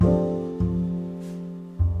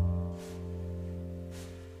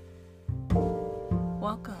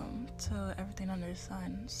welcome to Everything Under the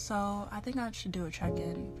Sun. So, I think I should do a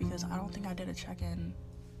check-in because I don't think I did a check-in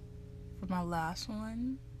for my last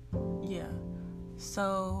one. Yeah.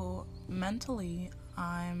 So, mentally,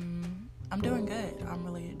 I'm doing good. I'm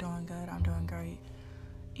really doing good. I'm doing great.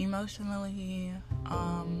 Emotionally,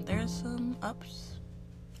 there's some ups,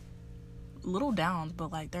 little downs,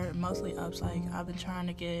 but like they're mostly ups. Like, I've been trying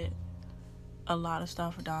to get a lot of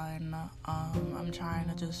stuff done. I'm trying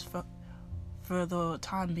to just for the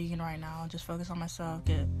time being right now, just focus on myself,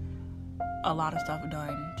 get a lot of stuff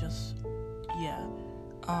done.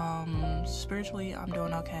 Spiritually, I'm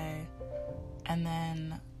doing okay, and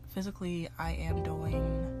then physically, I am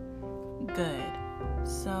doing good.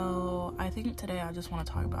 So I think today I just want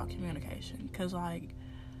to talk about communication, because like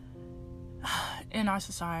in our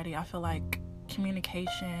society, I feel like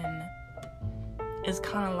communication is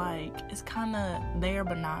kind of there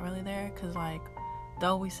but not really there, because like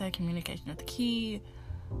though we say communication is the key,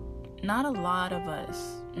 not a lot of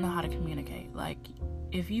us know how to communicate. Like,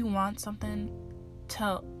 if you want something,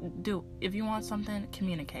 if you want something,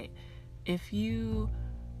 communicate. If you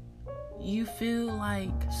feel like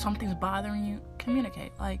something's bothering you,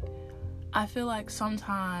 communicate. Like, I feel like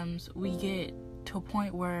sometimes we get to a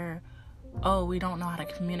point where, we don't know how to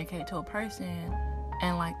communicate to a person,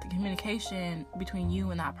 and like the communication between you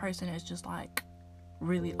and that person is just like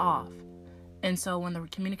really off. And so when the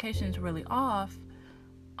communication is really off,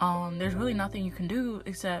 there's really nothing you can do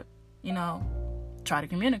except, try to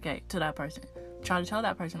communicate to that person. Try to tell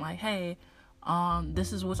that person, like, hey,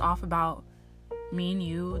 this is what's off about me and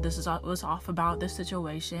you. This is what's off about this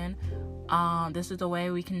situation. This is the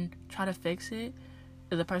way we can try to fix it.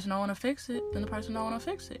 If the person don't want to fix it, then the person don't want to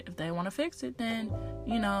fix it. If they want to fix it, then,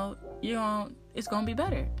 it's going to be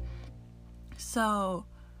better. So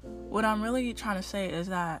what I'm really trying to say is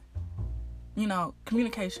that,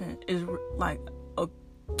 communication is like a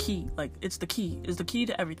key. Like, it's the key. It's the key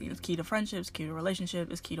to everything. It's key to friendships, key to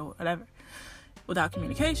relationships, it's key to whatever. Without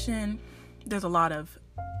communication, there's a lot of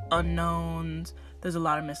unknowns, there's a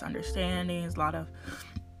lot of misunderstandings, a lot of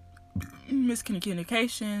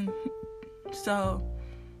miscommunication. So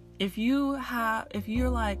if you're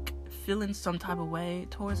like feeling some type of way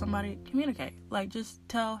towards somebody, communicate. Like, just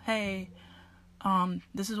tell, hey,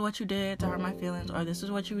 this is what you did to hurt my feelings, or this is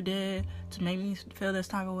what you did to make me feel this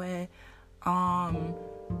type of way. I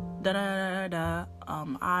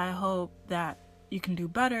hope that you can do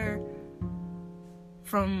better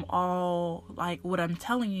from all like what I'm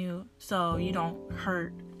telling you, so you don't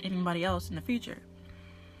hurt anybody else in the future.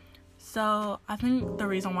 So I think the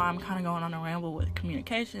reason why I'm kind of going on a ramble with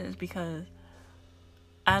communication is because,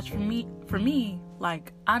 as for me,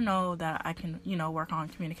 like, I know that I can, work on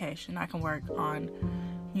communication. I can work on,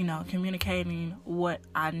 communicating what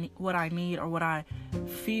I need or what I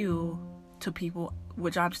feel to people,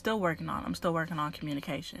 which I'm still working on. I'm still working on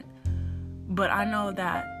communication. But I know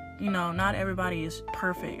that, not everybody is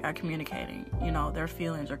perfect at communicating, their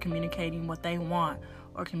feelings, or communicating what they want,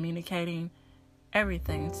 or communicating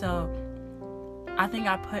everything. So I think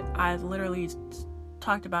I literally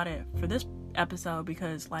talked about it for this episode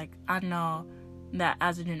because, like, I know that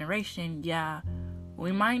as a generation,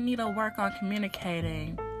 we might need to work on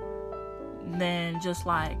communicating than just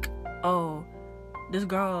like, this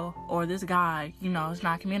girl or this guy, is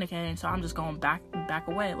not communicating, so I'm just going back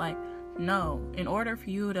away. Like, no, in order for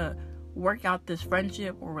you to work out this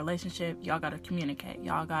friendship or relationship, y'all gotta communicate.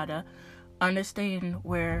 Y'all gotta understand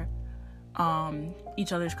where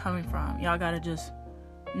each other's coming from. Y'all gotta just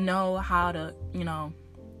know how to,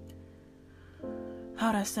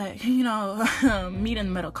 meet in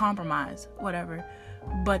the middle, compromise, whatever.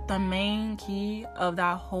 But the main key of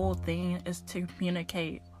that whole thing is to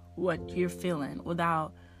communicate what you're feeling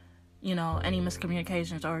without, any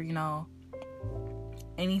miscommunications or,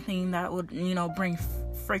 anything that would, bring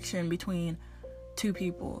friction between two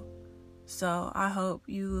people. So I hope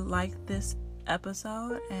you like this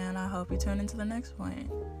episode, and I hope you tune into the next one.